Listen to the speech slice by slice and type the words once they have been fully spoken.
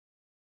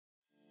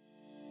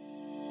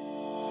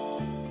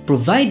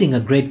Providing a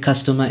great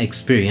customer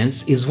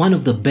experience is one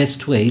of the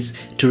best ways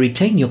to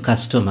retain your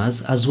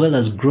customers as well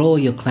as grow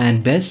your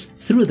client base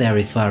through their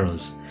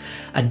referrals.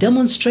 A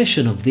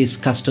demonstration of this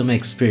customer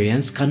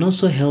experience can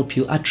also help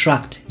you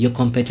attract your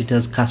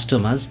competitors'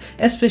 customers,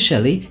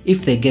 especially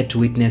if they get to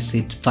witness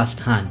it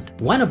firsthand.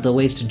 One of the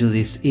ways to do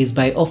this is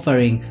by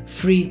offering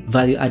free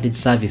value-added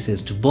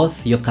services to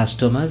both your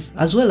customers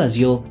as well as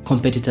your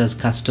competitors'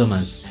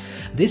 customers.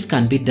 This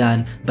can be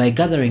done by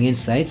gathering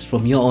insights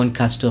from your own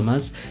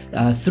customers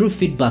through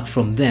feedback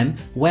from them,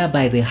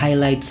 whereby they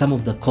highlight some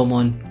of the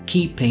common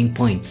key pain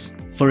points.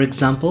 For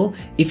example,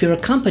 if you're a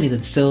company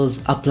that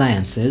sells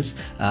appliances,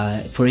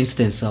 for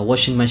instance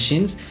washing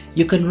machines,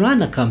 you can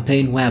run a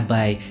campaign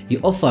whereby you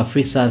offer a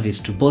free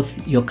service to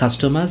both your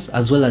customers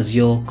as well as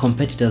your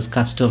competitors'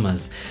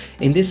 customers.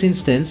 In this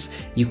instance,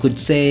 you could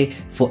say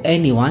for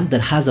anyone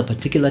that has a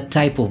particular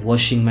type of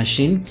washing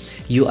machine,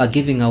 you are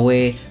giving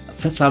away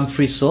some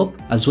free soap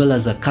as well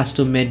as a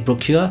custom-made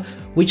brochure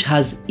which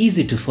has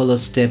easy to follow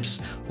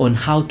steps on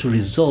how to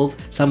resolve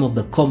some of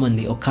the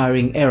commonly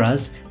occurring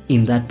errors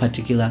in that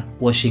particular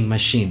washing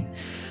machine.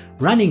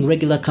 Running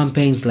regular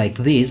campaigns like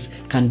this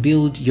can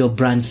build your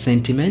brand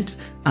sentiment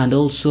and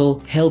also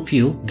help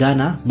you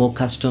garner more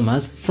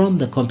customers from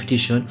the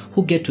competition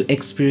who get to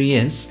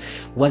experience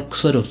what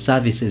sort of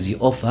services you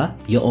offer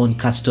your own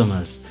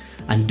customers.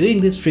 And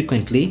doing this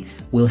frequently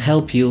will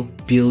help you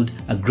build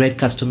a great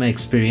customer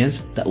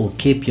experience that will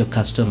keep your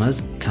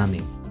customers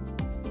coming.